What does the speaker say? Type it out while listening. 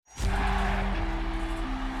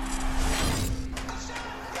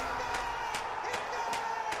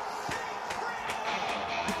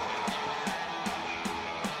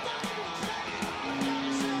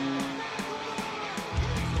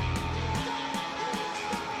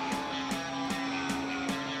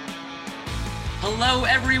Hello,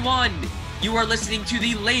 everyone. You are listening to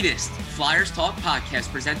the latest Flyers Talk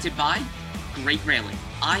podcast presented by Great Railing.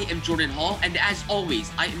 I am Jordan Hall, and as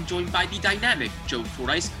always, I am joined by the dynamic Joe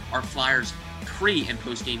Fordyce, our Flyers pre- and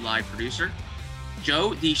post-game live producer.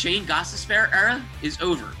 Joe, the Shayne Gostisbehere era is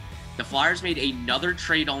over. The Flyers made another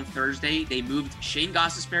trade on Thursday. They moved Shayne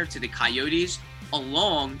Gostisbehere to the Coyotes,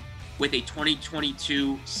 along with a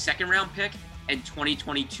 2022 second-round pick and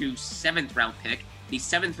 2022 seventh-round pick. The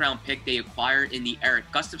seventh-round pick they acquired in the Erik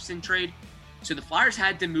Gustafsson trade. So the Flyers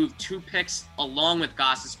had to move two picks along with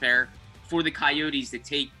Gostisbehere for the Coyotes to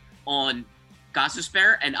take on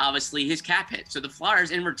Gostisbehere and obviously his cap hit. So the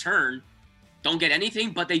Flyers, in return, don't get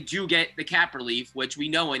anything, but they do get the cap relief, which we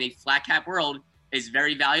know in a flat cap world is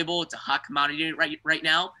very valuable. It's a hot commodity right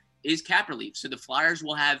now, is cap relief. So the Flyers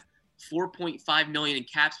will have $4.5 million in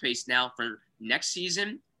cap space now for next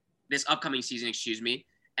season, this upcoming season,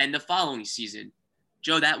 and the following season.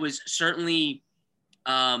 Joe, that was certainly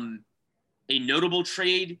a notable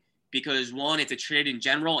trade because, one, it's a trade in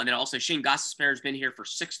general, and then also Shayne Gostisbehere has been here for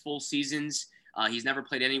 6 full seasons. He's never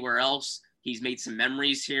played anywhere else. He's made some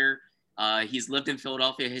memories here. He's lived in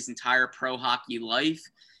Philadelphia his entire pro hockey life.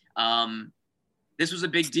 This was a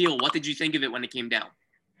big deal. What did you think of it when it came down?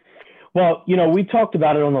 Well, we talked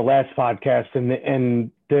about it on the last podcast, and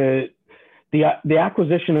the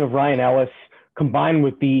acquisition of Ryan Ellis combined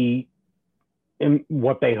with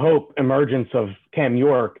what they hope emergence of Cam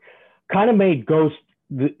York kind of made Ghost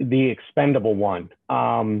the expendable one.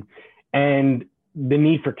 And the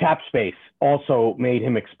need for cap space also made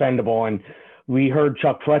him expendable. And we heard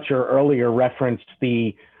Chuck Fletcher earlier reference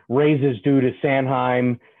the raises due to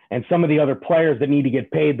Sanheim and some of the other players that need to get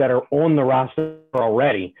paid that are on the roster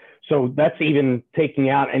already. So that's even taking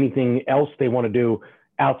out anything else they want to do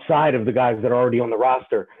outside of the guys that are already on the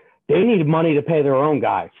roster. They need money to pay their own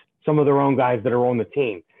guys. Some of their own guys that are on the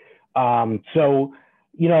team. So,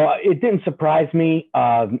 it didn't surprise me.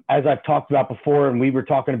 As I've talked about before, and we were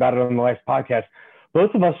talking about it on the last podcast,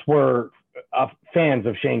 both of us were fans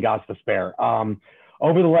of Shayne Gostisbehere.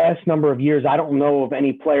 Over the last number of years, I don't know of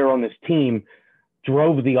any player on this team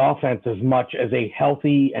drove the offense as much as a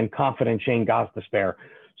healthy and confident Shayne Gostisbehere.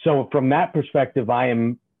 So from that perspective, I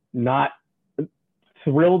am not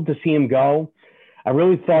thrilled to see him go. I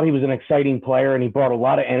really thought he was an exciting player, and he brought a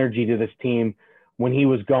lot of energy to this team when he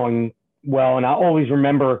was going well. And I always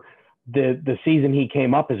remember the season he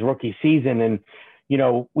came up, his rookie season. And,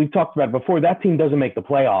 we've talked about it before, that team doesn't make the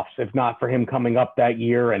playoffs if not for him coming up that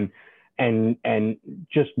year and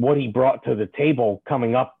just what he brought to the table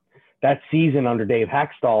coming up that season under Dave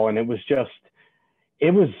Hackstall. And it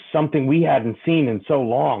was something we hadn't seen in so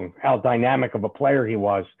long, how dynamic of a player he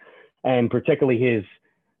was, and particularly his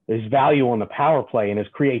value on the power play and his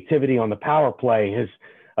creativity on the power play, his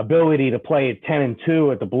ability to play at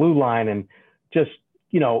 10-2 at the blue line. And just,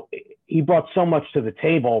 he brought so much to the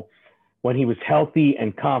table when he was healthy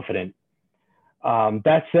and confident.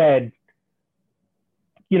 That said,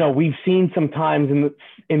 we've seen some times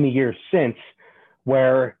in the years since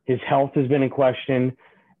where his health has been in question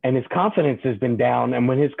and his confidence has been down. And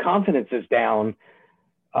when his confidence is down,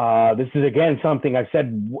 this is, again, something I've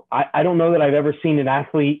said, I don't know that I've ever seen an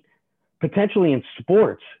athlete, potentially in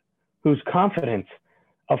sports, whose confidence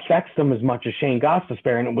affects them as much as Shayne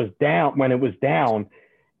Gostisbehere. And it was down. When it was down,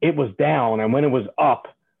 it was down. And when it was up,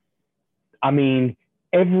 I mean,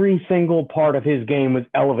 every single part of his game was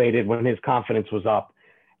elevated when his confidence was up.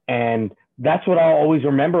 And that's what I'll always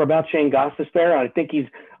remember about Shayne Gostisbehere. I think he's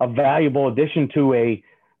a valuable addition to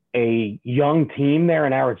a young team there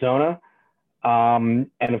in Arizona. And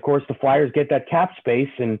of course, the Flyers get that cap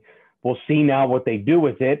space, and we'll see now what they do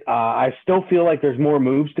with it. I still feel like there's more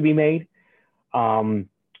moves to be made.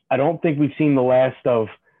 I don't think we've seen the last of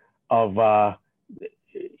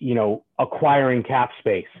acquiring cap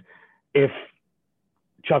space. If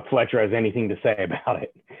Chuck Fletcher has anything to say about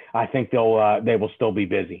it, I think they will still be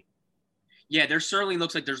busy. Yeah, there certainly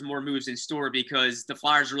looks like there's more moves in store because the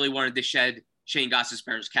Flyers really wanted to shed Shayne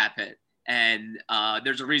Gostisbehere's cap hit. And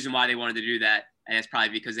there's a reason why they wanted to do that, and it's probably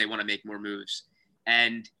because they want to make more moves.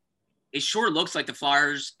 And it sure looks like the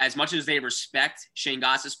Flyers, as much as they respect Shayne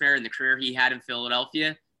Gostisbehere and the career he had in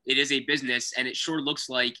Philadelphia, it is a business, and it sure looks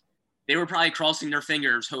like they were probably crossing their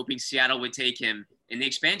fingers hoping Seattle would take him in the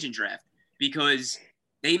expansion draft because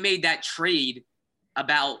they made that trade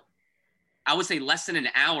about, I would say, less than an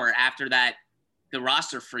hour after that the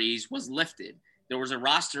roster freeze was lifted. There was a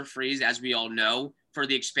roster freeze, as we all know, for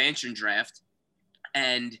the expansion draft.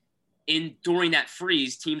 And during that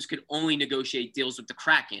freeze, teams could only negotiate deals with the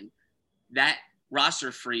Kraken. That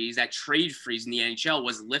roster freeze, that trade freeze in the NHL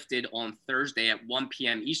was lifted on Thursday at 1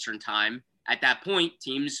 p.m. Eastern time. At that point,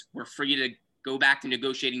 teams were free to go back to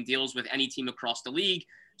negotiating deals with any team across the league.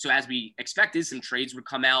 So as we expected, some trades would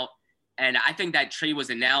come out. And I think that trade was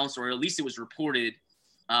announced, or at least it was reported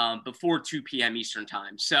before 2 p.m. Eastern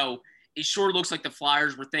time. So it sure looks like the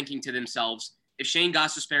Flyers were thinking to themselves, if Shayne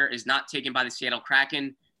Gostisbehere is not taken by the Seattle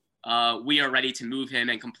Kraken, we are ready to move him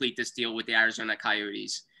and complete this deal with the Arizona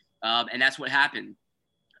Coyotes. And that's what happened.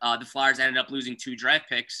 The Flyers ended up losing 2 draft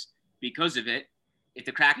picks because of it. If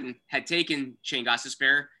the Kraken had taken Shayne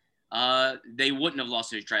Gostisbehere, they wouldn't have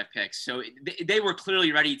lost those draft picks. So they were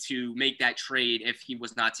clearly ready to make that trade if he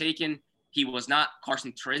was not taken. He was not.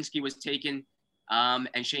 Carson Turinsky was taken.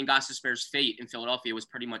 And Shayne Gostisbehere's fate in Philadelphia was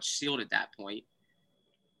pretty much sealed at that point.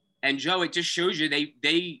 And Joe, it just shows you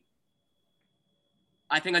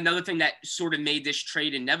I think another thing that sort of made this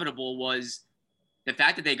trade inevitable was the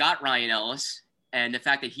fact that they got Ryan Ellis and the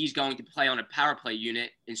fact that he's going to play on a power play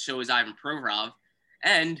unit, and so is Ivan Provorov.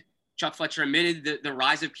 And Chuck Fletcher admitted that the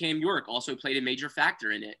rise of Cam York also played a major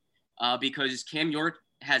factor in it because Cam York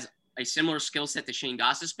has a similar skill set to Shayne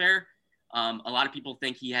Gostisbehere. A lot of people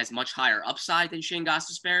think he has much higher upside than Shayne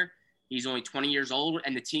Gostisbehere. He's only 20 years old,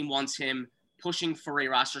 and the team wants him pushing for a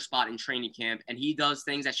roster spot in training camp, and he does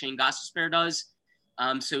things that Shayne Gostisbehere does.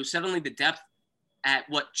 So suddenly the depth at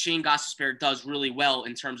what Shayne Gostisbehere does really well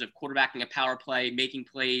in terms of quarterbacking a power play, making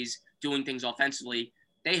plays, doing things offensively,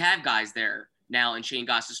 they have guys there now in Shayne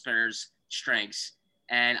Gostisbehere's strengths.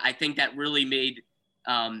 And I think that really made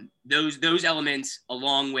those elements,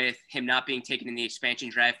 along with him not being taken in the expansion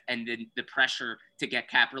draft and the pressure to get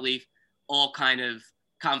cap relief, all kind of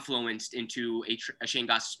confluenced into a Shayne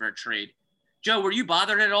Gostisbehere trade. Joe, were you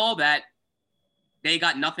bothered at all that they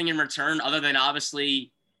got nothing in return other than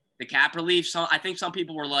obviously the cap relief? So I think some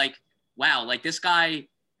people were like, wow, like this guy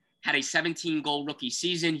had a 17-goal rookie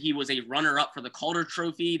season. He was a runner-up for the Calder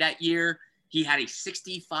Trophy that year. He had a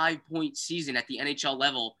 65-point season at the NHL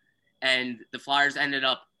level, and the Flyers ended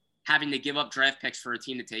up having to give up draft picks for a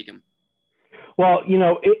team to take him. Well,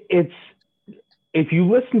 it's if you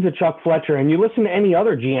listen to Chuck Fletcher and you listen to any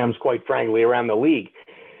other GMs, quite frankly, around the league,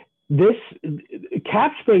 this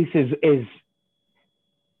cap space is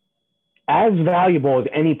as valuable as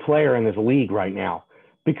any player in this league right now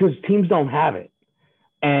because teams don't have it.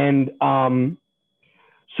 And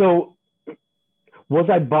so was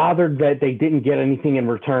I bothered that they didn't get anything in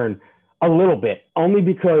return? A little bit, only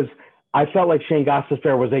because I felt like Shayne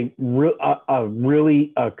Gostisbehere was a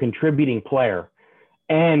really contributing player.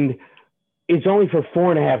 And it's only for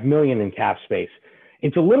 $4.5 million in cap space.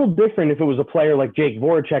 It's a little different if it was a player like Jake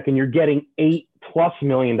Voracek and you're getting $8+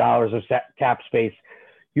 million of cap space.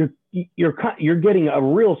 You're getting a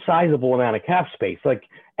real sizable amount of cap space, like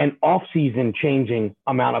an off-season changing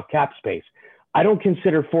amount of cap space. I don't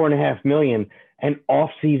consider $4.5 million an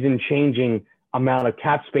off-season changing amount of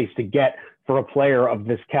cap space to get for a player of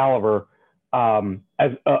this caliber, for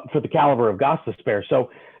the caliber of Gostisbehere. So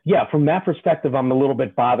yeah, from that perspective, I'm a little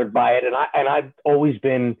bit bothered by it, and I've always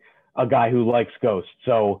been a guy who likes Ghost.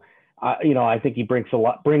 So I think he brings a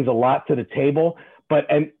lot to the table.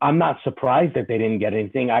 And I'm not surprised that they didn't get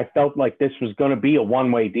anything. I felt like this was going to be a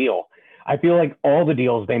one-way deal. I feel like all the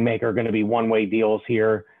deals they make are going to be one-way deals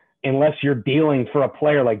here, unless you're dealing for a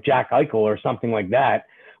player like Jack Eichel or something like that.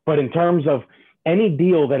 But in terms of any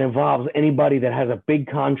deal that involves anybody that has a big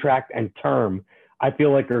contract and term, I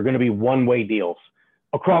feel like they're going to be one-way deals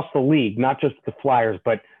across the league, not just the Flyers,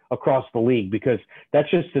 but across the league, because that's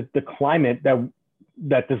just the climate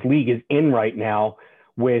that this league is in right now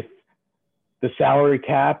with the salary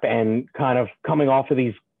cap and kind of coming off of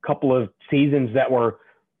these couple of seasons that were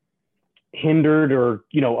hindered or,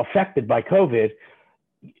 affected by COVID.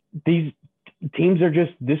 These teams are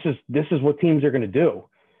just, this is what teams are going to do.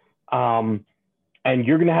 And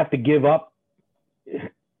you're going to have to give up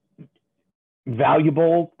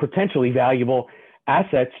potentially valuable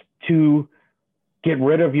assets to get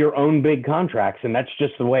rid of your own big contracts. And that's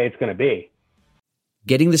just the way it's going to be.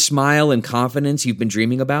 Getting the smile and confidence you've been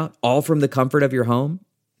dreaming about, all from the comfort of your home,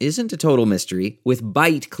 isn't a total mystery with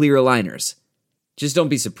Byte clear aligners. Just don't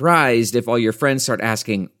be surprised if all your friends start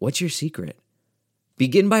asking, "What's your secret?"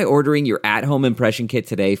 Begin by ordering your at-home impression kit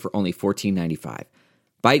today for only $14.95.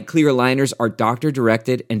 Byte clear aligners are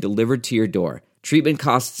doctor-directed and delivered to your door. Treatment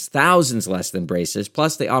costs thousands less than braces,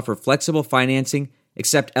 plus they offer flexible financing,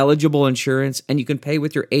 accept eligible insurance, and you can pay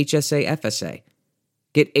with your HSA FSA.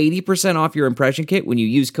 Get 80% off your impression kit when you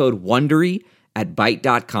use code WONDERY at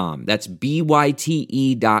Byte.com. That's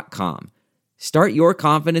BYTE.com. Start your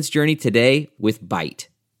confidence journey today with Byte.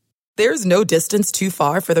 There's no distance too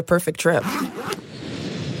far for the perfect trip.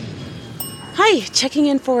 Hi, checking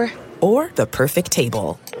in for... Or the perfect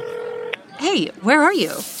table. Hey, where are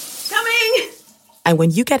you? Coming! And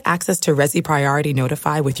when you get access to Resi Priority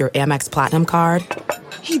Notify with your Amex Platinum card...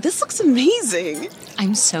 Hey, this looks amazing.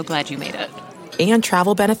 I'm so glad you made it. And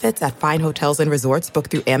travel benefits at fine hotels and resorts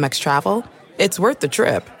booked through Amex Travel, it's worth the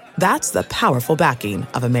trip. That's the powerful backing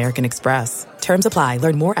of American Express. Terms apply.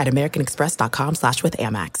 Learn more at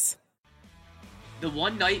americanexpress.com/withAmex. The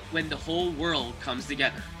one night when the whole world comes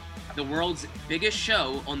together. The world's biggest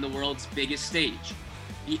show on the world's biggest stage.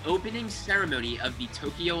 The opening ceremony of the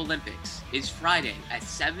Tokyo Olympics is Friday at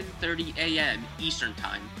 7:30 a.m. Eastern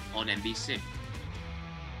Time on NBC.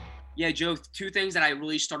 Yeah, Joe, two things that I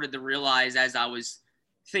really started to realize as I was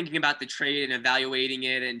thinking about the trade and evaluating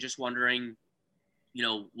it and just wondering,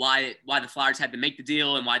 why the Flyers had to make the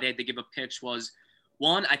deal and why they had to give up picks was,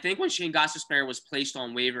 one, I think when Shayne Gostisbehere was placed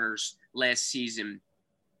on waivers last season,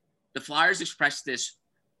 the Flyers expressed this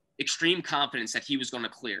extreme confidence that he was going to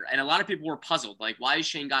clear. And a lot of people were puzzled, like, why is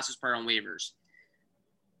Shayne Gostisbehere on waivers?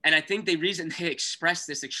 And I think the reason they expressed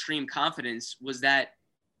this extreme confidence was that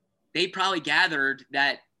they probably gathered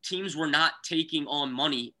that teams were not taking on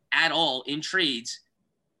money at all in trades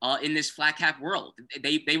in this flat cap world.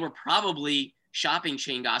 They were probably shopping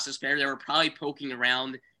Shayne Gostisbehere. They were probably poking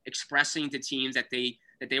around, expressing to teams that they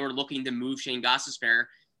were looking to move Shayne Gostisbehere,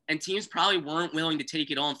 and teams probably weren't willing to take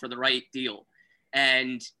it on for the right deal.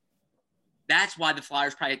 And that's why the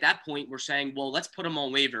Flyers probably at that point were saying, well, let's put him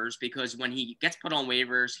on waivers, because when he gets put on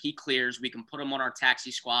waivers, he clears, we can put him on our taxi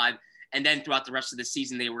squad. And then throughout the rest of the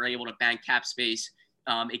season, they were able to bank cap space.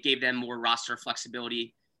 It gave them more roster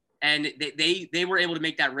flexibility. And they were able to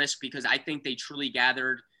make that risk because I think they truly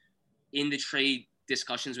gathered in the trade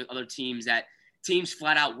discussions with other teams that teams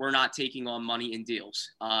flat out were not taking on money in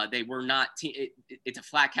deals. They were not. It's a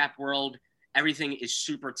flat cap world. Everything is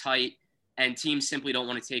super tight, and teams simply don't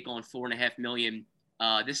want to take on $4.5 million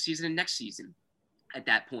this season and next season. At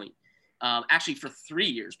that point, actually for 3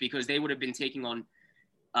 years, because they would have been taking on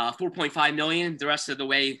 $4.5 million the rest of the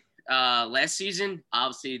way last season,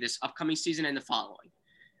 obviously this upcoming season and the following.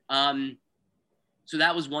 So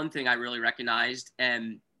that was one thing I really recognized.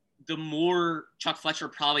 And the more Chuck Fletcher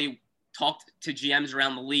probably talked to GMs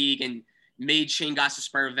around the league and made Shayne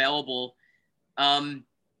Gostisbehere available,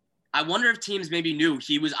 I wonder if teams maybe knew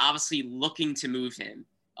he was obviously looking to move him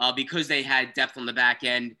because they had depth on the back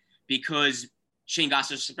end, because Shayne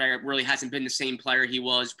Gostisbehere really hasn't been the same player he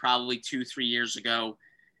was probably 2-3 years ago.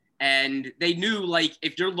 And they knew, like,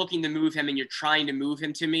 if you're looking to move him and you're trying to move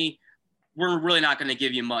him to me, we're really not going to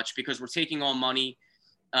give you much because we're taking on money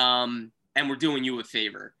and we're doing you a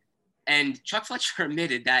favor. And Chuck Fletcher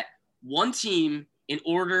admitted that one team, in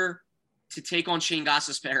order to take on Shayne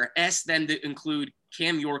Gostisbehere, asked them to include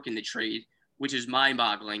Cam York in the trade, which is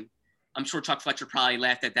mind-boggling. I'm sure Chuck Fletcher probably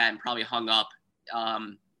laughed at that and probably hung up.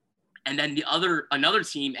 And then another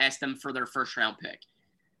team asked them for their first-round pick.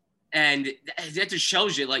 And that just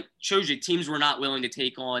shows you teams were not willing to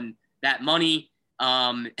take on that money.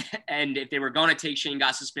 And if they were going to take Shayne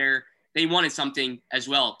Gostisbehere, they wanted something as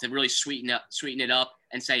well to really sweeten it up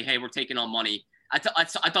and say, hey, we're taking on money. I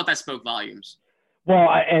thought that spoke volumes. Well,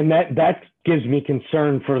 and that gives me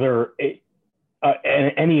concern for their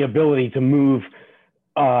any ability to move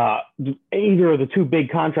either of the two big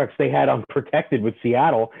contracts they had unprotected with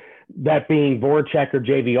Seattle, that being Voracek or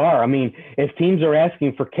JVR. I mean, if teams are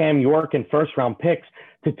asking for Cam York and first-round picks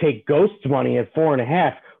to take Ghost's money at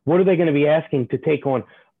 4.5, what are they going to be asking to take on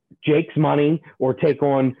Jake's money or take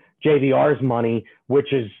on JVR's money,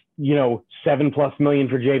 which is, $7+ million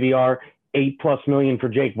for JVR, $8+ million for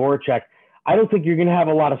Jake Voracek? I don't think you're going to have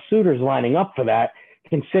a lot of suitors lining up for that,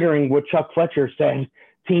 considering what Chuck Fletcher said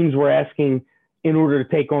teams were asking in order to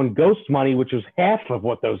take on Ghost money, which was half of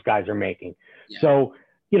what those guys are making. Yeah. So,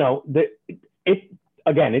 it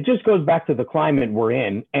just goes back to the climate we're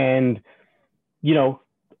in, and,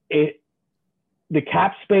 the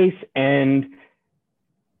cap space, and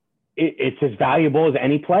it's as valuable as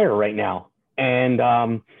any player right now. And,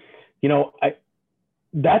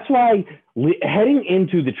 that's why heading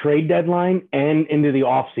into the trade deadline and into the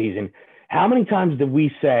off season, how many times did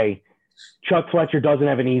we say Chuck Fletcher doesn't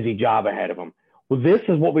have an easy job ahead of him? Well, this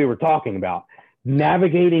is what we were talking about,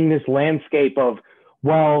 navigating this landscape of,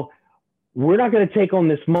 well, we're not going to take on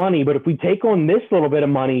this money, but if we take on this little bit of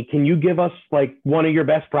money, can you give us like one of your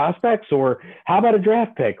best prospects? Or how about a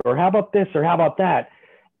draft pick? Or how about this? Or how about that?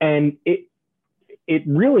 And it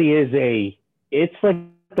really is it's like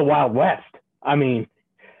the Wild West. I mean,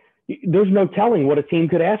 there's no telling what a team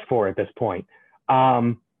could ask for at this point.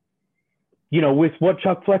 With what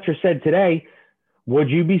Chuck Fletcher said today, would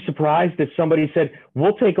you be surprised if somebody said,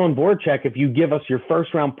 we'll take on Voracek if you give us your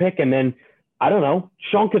first round pick and then, I don't know,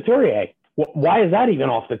 Sean Couturier? Why is that even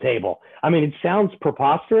off the table? I mean, it sounds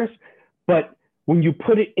preposterous, but when you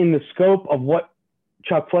put it in the scope of what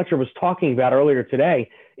Chuck Fletcher was talking about earlier today,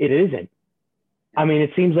 it isn't. I mean,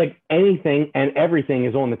 it seems like anything and everything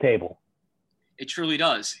is on the table. It truly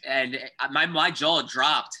does. And my jaw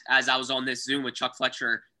dropped as I was on this Zoom with Chuck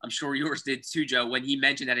Fletcher. I'm sure yours did too, Joe, when he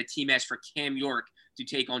mentioned that a team asked for Cam York to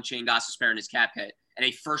take on Shayne Gostisbehere in his cap hit and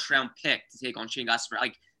a first-round pick to take on Shayne Gostisbehere.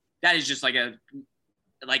 Like, that is just like a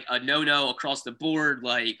no-no across the board.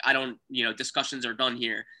 Like, I don't, discussions are done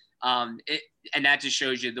here. And that just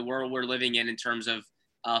shows you the world we're living in terms of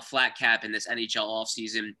flat cap in this NHL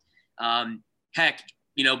offseason. Heck,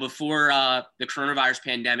 before the coronavirus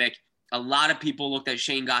pandemic, a lot of people looked at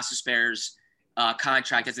Shayne Gostisbehere's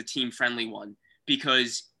contract as a team-friendly one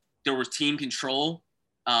because there was team control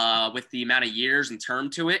with the amount of years and term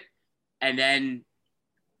to it. And then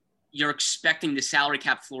you're expecting the salary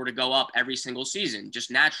cap floor to go up every single season, just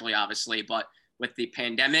naturally, obviously. But with the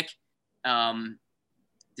pandemic, the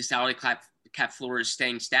salary cap floor is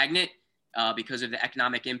staying stagnant because of the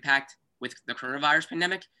economic impact with the coronavirus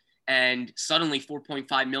pandemic. And suddenly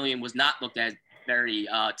 $4.5 million was not looked at very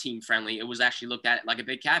team friendly. It was actually looked at like a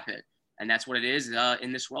big cap hit. And that's what it is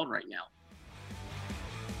in this world right now.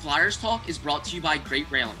 Flyers Talk is brought to you by Great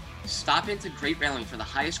Railing. Stop into Great Railing for the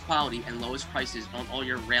highest quality and lowest prices on all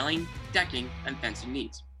your railing, decking, and fencing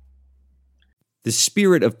needs. The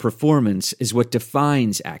spirit of performance is what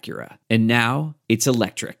defines Acura. And now it's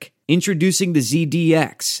electric. Introducing the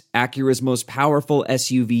ZDX, Acura's most powerful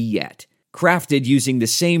SUV yet. Crafted using the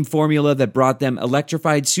same formula that brought them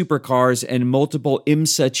electrified supercars and multiple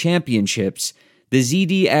IMSA championships, the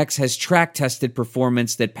ZDX has track-tested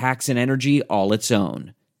performance that packs an energy all its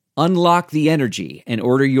own. Unlock the energy and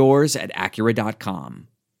order yours at Acura.com.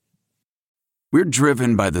 We're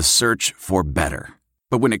driven by the search for better.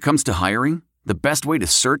 But when it comes to hiring, the best way to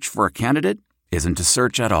search for a candidate isn't to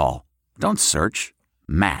search at all. Don't search,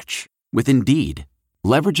 match with Indeed.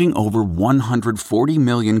 Leveraging over 140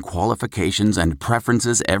 million qualifications and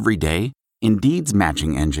preferences every day, Indeed's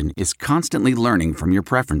matching engine is constantly learning from your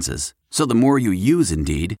preferences. So the more you use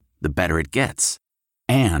Indeed, the better it gets.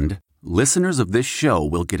 And listeners of this show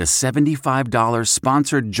will get a $75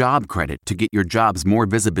 sponsored job credit to get your jobs more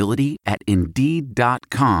visibility at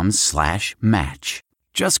Indeed.com/match.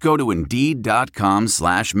 Just go to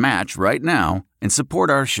Indeed.com/match right now and support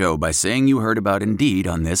our show by saying you heard about Indeed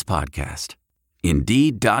on this podcast.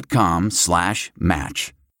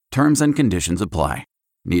 Indeed.com/match. Terms and conditions apply.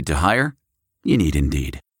 Need to hire? You need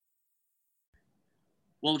Indeed.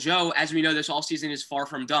 Well, Joe, as we know, this offseason is far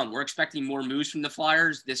from done. We're expecting more moves from the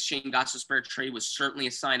Flyers. This Shayne Gostisbehere trade was certainly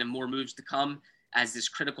a sign of more moves to come as this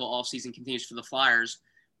critical offseason continues for the Flyers.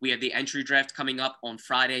 We have the entry draft coming up on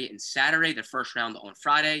Friday and Saturday, the first round on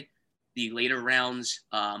Friday, the later rounds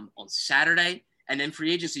on Saturday, and then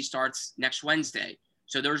free agency starts next Wednesday.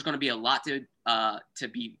 So there's going to be a lot to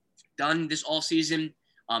be done this offseason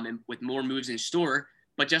and with more moves in store.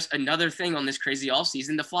 But just another thing on this crazy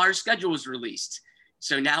offseason, the Flyers schedule was released.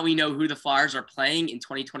 So now we know who the Flyers are playing in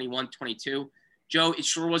 2021-22. Joe, it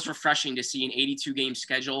sure was refreshing to see an 82-game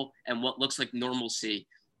schedule and what looks like normalcy.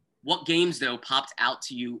 What games, though, popped out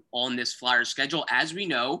to you on this Flyers schedule? As we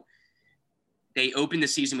know, they opened the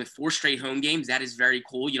season with 4 straight home games. That is very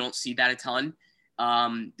cool. You don't see that a ton.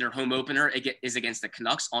 Their home opener is against the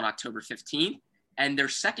Canucks on October 15th. And their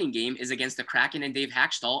second game is against the Kraken and Dave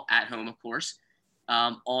Haxtell at home, of course,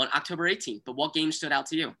 on October 18th. But what game stood out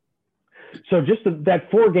to you? So just that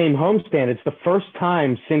 4-game homestand, it's the first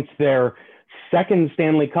time since their second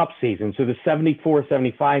Stanley Cup season, so the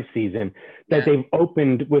 74-75 season, that they've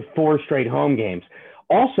opened with 4 straight home games.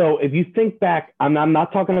 Also, if you think back, I'm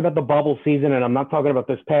not talking about the bubble season and I'm not talking about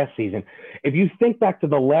this past season. If you think back to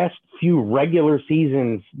the last few regular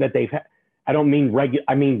seasons that they've had, I mean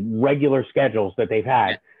regular schedules that they've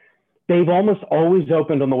had, they've almost always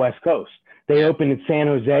opened on the West Coast. They opened in San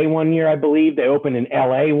Jose one year, I believe. They opened in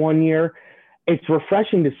LA one year. It's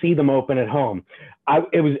refreshing to see them open at home. I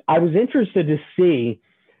was interested to see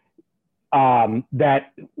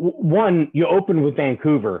that one, you opened with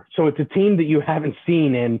Vancouver. So it's a team that you haven't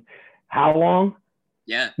seen in how long?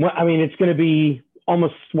 Yeah. Well, I mean, it's going to be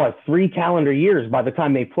almost 3 calendar years by the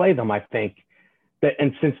time they play them, I think,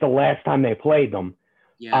 and since the last time they played them.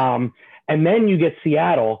 Yeah. And then you get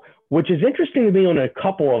Seattle, which is interesting to me on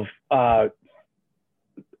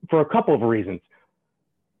for a couple of reasons.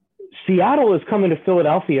 Seattle is coming to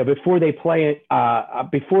Philadelphia before they play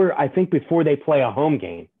before they play a home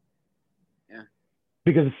game. Yeah.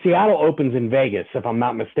 Because Seattle opens in Vegas, if I'm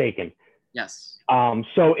not mistaken. Yes.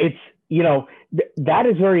 So it's, that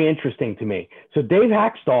is very interesting to me. So Dave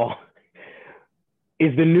Haxtell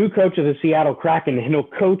is the new coach of the Seattle Kraken, and he'll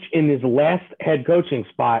coach in his last head coaching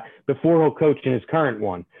spot before he'll coach in his current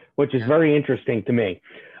one, which is very interesting to me.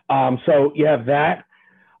 So you have that.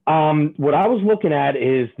 What I was looking at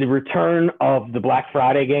is the return of the Black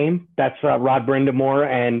Friday game. That's Rod Brindamore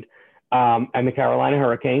and the Carolina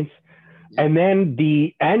Hurricanes. Yeah. And then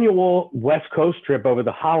the annual West Coast trip over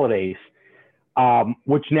the holidays,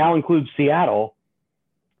 which now includes Seattle,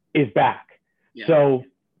 is back. Yeah. So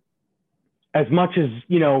as much as,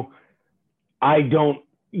 I don't,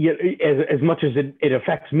 as much as it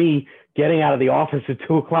affects me getting out of the office at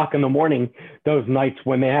 2:00 in the morning, those nights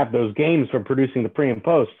when they have those games for producing the pre and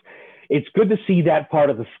posts, it's good to see that part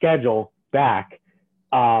of the schedule back.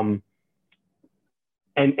 And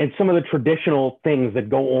some of the traditional things that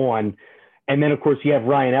go on. And then, of course, you have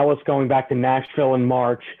Ryan Ellis going back to Nashville in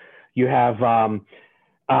March. You have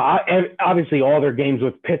obviously all their games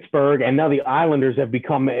with Pittsburgh, and now the Islanders have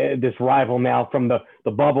become this rival now from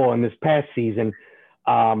the bubble and this past season.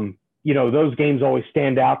 Those games always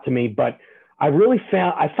stand out to me, but I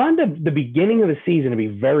found the beginning of the season to be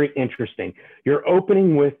very interesting. You're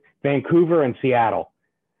opening with Vancouver and Seattle,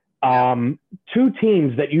 two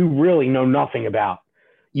teams that you really know nothing about.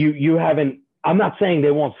 You haven't. I'm not saying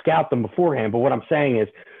they won't scout them beforehand, but what I'm saying is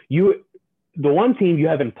the one team you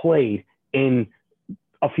haven't played in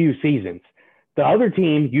a few seasons. The other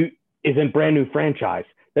team is a brand new franchise.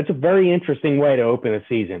 That's a very interesting way to open a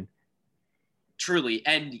season. Truly.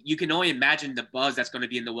 And you can only imagine the buzz that's going to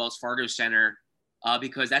be in the Wells Fargo Center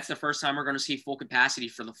because that's the first time we're going to see full capacity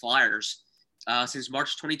for the Flyers since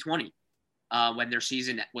March 2020 when their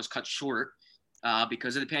season was cut short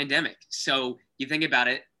because of the pandemic. So you think about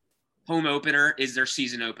it, home opener is their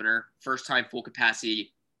season opener, first time full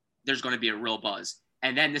capacity, there's going to be a real buzz.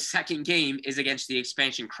 And then the second game is against the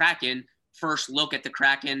expansion Kraken, first look at the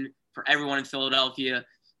Kraken for everyone in Philadelphia.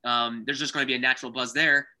 There's just going to be a natural buzz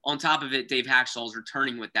there. On top of it, Dave Haxall is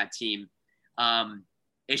returning with that team.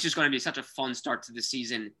 It's just going to be such a fun start to the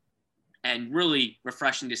season and really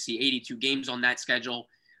refreshing to see 82 games on that schedule.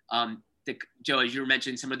 Joe, as you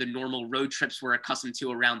mentioned, some of the normal road trips we're accustomed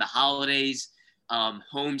to around the holidays,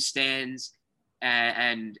 home stands,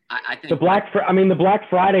 and I think the Black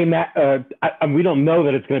Friday, we don't know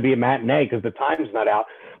that it's going to be a matinee because the time's not out,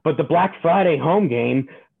 but the Black Friday home game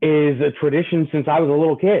is a tradition since I was a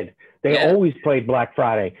little kid. They always played Black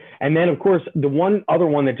Friday. And then, of course, the one other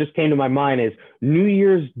one that just came to my mind is New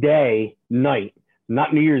Year's Day night,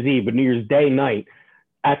 not New Year's Eve, but New Year's Day night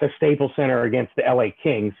at the Staples Center against the LA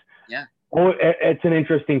Kings. Yeah. It's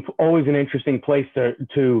always an interesting place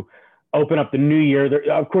to open up the new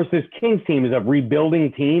year. Of course, this Kings team is a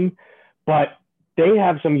rebuilding team, but they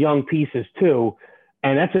have some young pieces too.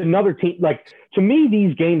 And that's another team. Like, to me,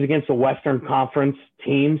 these games against the Western Conference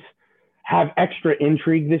teams have extra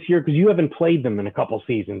intrigue this year because you haven't played them in a couple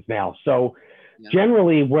seasons now. So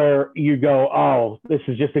generally where you go, oh, this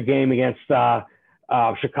is just a game against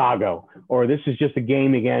Chicago, or this is just a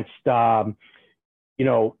game against,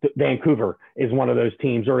 Vancouver is one of those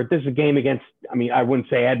teams, or this is a game against, I wouldn't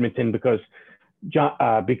say Edmonton because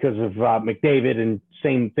of McDavid, and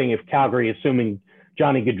same thing if Calgary, assuming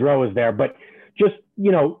Johnny Gaudreau is there, but just,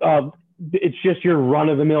 it's just your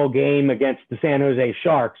run-of-the-mill game against the San Jose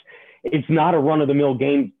Sharks. It's not a run-of-the-mill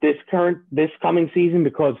game this coming season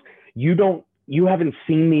because you haven't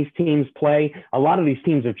seen these teams play. A lot of these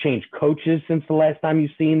teams have changed coaches since the last time you've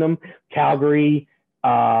seen them. Calgary,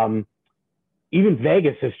 even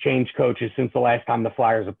Vegas has changed coaches since the last time the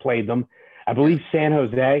Flyers have played them. I believe San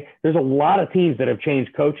Jose. There's a lot of teams that have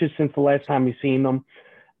changed coaches since the last time you've seen them.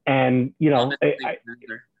 And,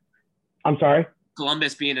 I'm sorry?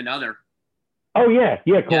 Columbus being another. Oh, yeah.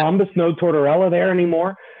 Columbus, no Tortorella there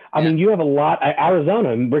anymore. I mean, you have a lot.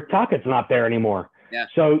 Arizona, Rick Tocchet's not there anymore. Yeah.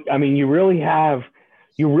 So, you really have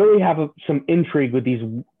some intrigue with these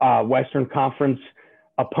Western Conference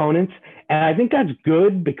opponents. And I think that's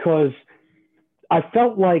good because I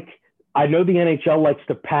felt like, I know the NHL likes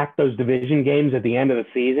to pack those division games at the end of the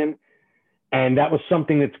season. And that was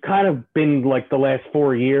something that's kind of been like the last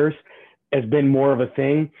 4 years has been more of a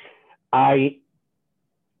thing. I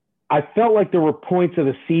felt like there were points of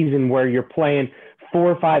the season where you're playing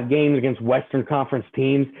 4 or 5 games against Western Conference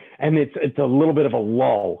teams, and it's a little bit of a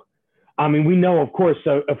lull. We know, of course,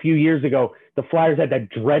 a few years ago, the Flyers had that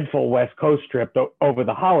dreadful West Coast trip over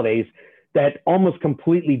the holidays that almost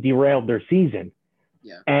completely derailed their season.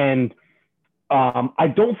 Yeah. And I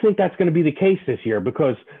don't think that's going to be the case this year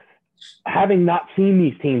because having not seen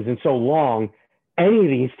these teams in so long, any of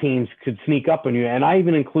these teams could sneak up on you. And I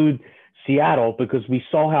even include Seattle because we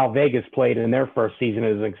saw how Vegas played in their first season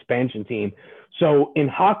as an expansion team. So in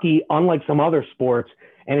hockey, unlike some other sports,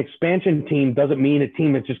 an expansion team doesn't mean a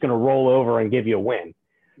team that's just going to roll over and give you a win.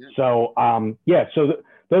 Yeah. So,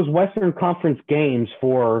 those Western Conference games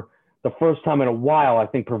for the first time in a while, I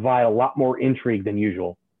think, provide a lot more intrigue than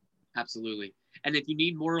usual. Absolutely. And if you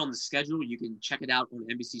need more on the schedule, you can check it out on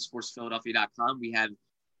NBCSportsPhiladelphia.com. We have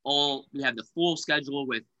the full schedule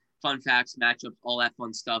with fun facts, matchups, all that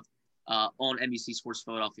fun stuff on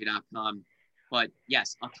NBCSportsPhiladelphia.com. But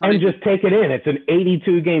yes, and just take it in. It's an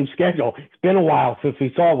 82-game schedule. It's been a while since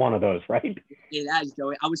we saw one of those, right? It has,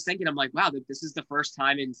 Joey. I was thinking, I'm like, wow, this is the first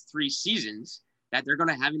time in 3 seasons that they're going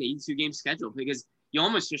to have an 82-game schedule, because you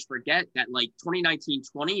almost just forget that, like,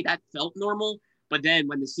 2019-20, that felt normal. But then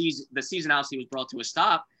when the season obviously was brought to a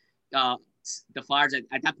stop, the Flyers at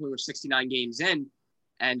that point were 69 games in,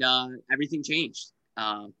 and everything changed.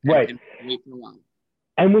 Right. And wait for a while.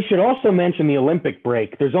 And we should also mention the Olympic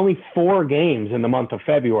break. There's only 4 games in the month of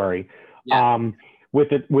February,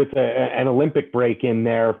 with an Olympic break in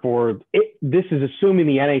there for it. This is assuming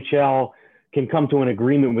the NHL can come to an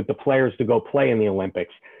agreement with the players to go play in the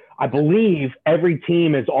Olympics. I believe every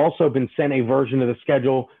team has also been sent a version of the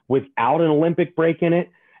schedule without an Olympic break in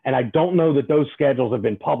it. And I don't know that those schedules have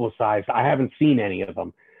been publicized. I haven't seen any of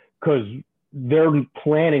them because they're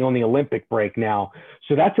planning on the Olympic break now.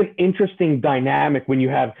 So that's an interesting dynamic when you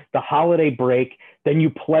have the holiday break, then you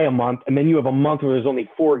play a month, and then you have a month where there's only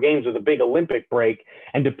 4 games with a big Olympic break.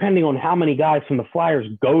 And depending on how many guys from the Flyers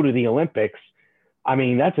go to the Olympics, I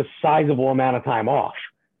mean, that's a sizable amount of time off.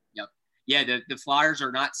 Yep. Yeah, the Flyers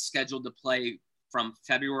are not scheduled to play from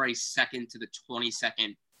February 2nd to the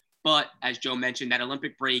 22nd. But as Joe mentioned, that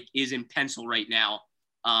Olympic break is in pencil right now.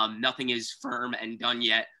 Nothing is firm and done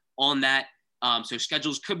yet on that. So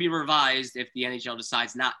schedules could be revised if the NHL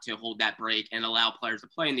decides not to hold that break and allow players to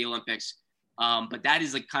play in the Olympics. But that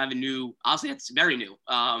is like kind of a new, honestly, it's very new.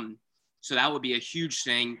 So that would be a huge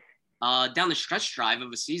thing down the stretch drive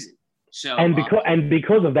of a season. So and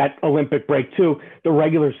because of that Olympic break too, the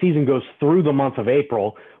regular season goes through the month of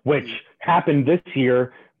April, which happened this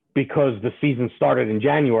year because the season started in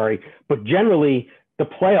January. But generally, the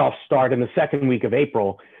playoffs start in the second week of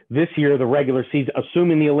April. This year, the regular season,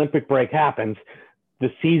 assuming the Olympic break happens,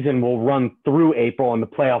 the season will run through April and the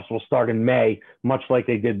playoffs will start in May, much like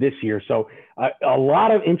they did this year. So a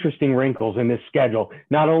lot of interesting wrinkles in this schedule,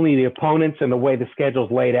 not only the opponents and the way the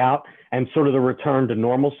schedule's laid out and sort of the return to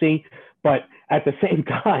normalcy, but at the same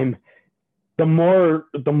time, the more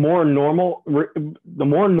normal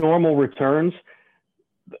returns,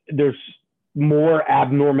 there's more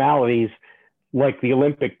abnormalities like the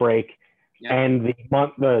Olympic break. Yeah. And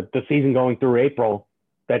the season going through April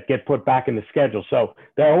that get put back in the schedule. So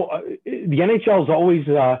the NHL is always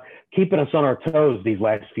keeping us on our toes these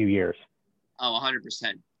last few years. Oh,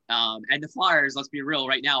 100%. And the Flyers, let's be real,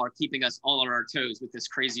 right now are keeping us all on our toes with this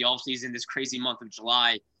crazy offseason, this crazy month of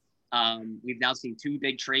July. We've now seen 2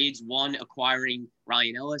 big trades, one acquiring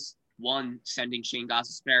Ryan Ellis, one sending Shayne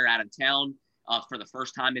Gostisbehere out of town for the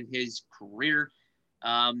first time in his career.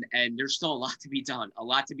 And there's still a lot to be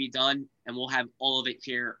done, and we'll have all of it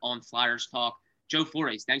here on Flyers Talk. Joe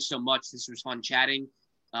Flores, thanks so much. This was fun chatting,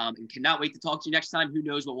 and cannot wait to talk to you next time. Who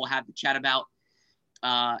knows what we'll have to chat about.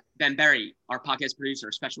 Ben Berry, our podcast producer,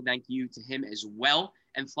 a special thank you to him as well.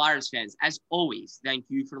 And Flyers fans, as always, thank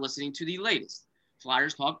you for listening to the latest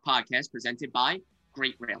Flyers Talk podcast presented by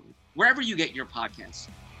Great Railing. Wherever you get your podcasts,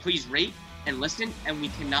 please rate and listen, and we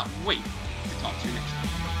cannot wait to talk to you next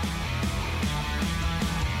time.